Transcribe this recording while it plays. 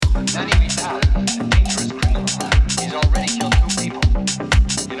Danny Vitale, a dangerous criminal. He's already killed 2 people.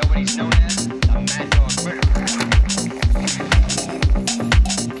 You know what he's known as? A mad dog murderer.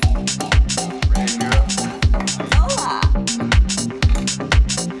 Ready, girl? Hola!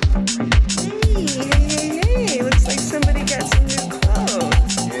 Hey, looks like somebody got some new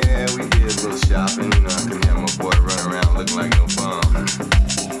clothes. Yeah, we did a little shopping. You know, I couldn't have my boy running around looking like no bum.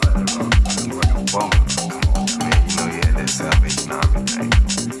 Looking like a bum. Come on, man. You know you had that Salvation Army thing.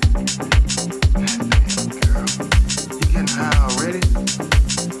 Girl, you getting high already?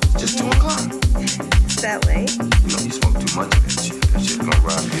 Just 2 o'clock. Is that late? You know, you smoke too much of that shit. That shit's gonna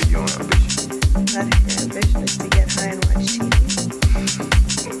rob you of your ambition. That your ambition is to get high and watch TV.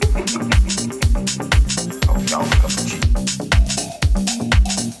 Oh, y'all a couple cheap.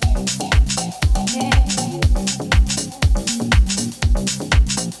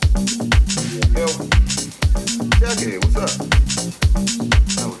 Yo, Jackie, what's up?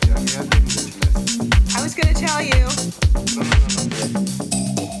 Oh, Jackie, I didn't get your message. I was gonna tell you.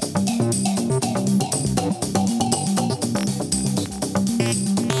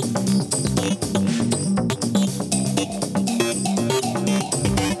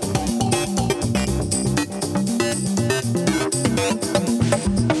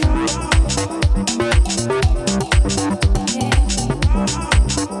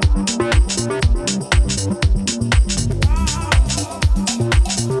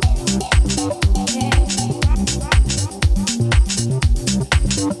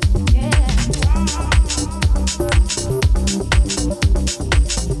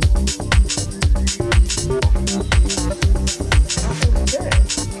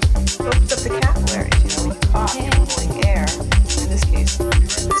 No, Opens up the capillaries, when you cough, you're pulling air. In this case,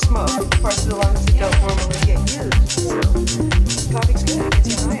 smoke, parts of the lungs that don't normally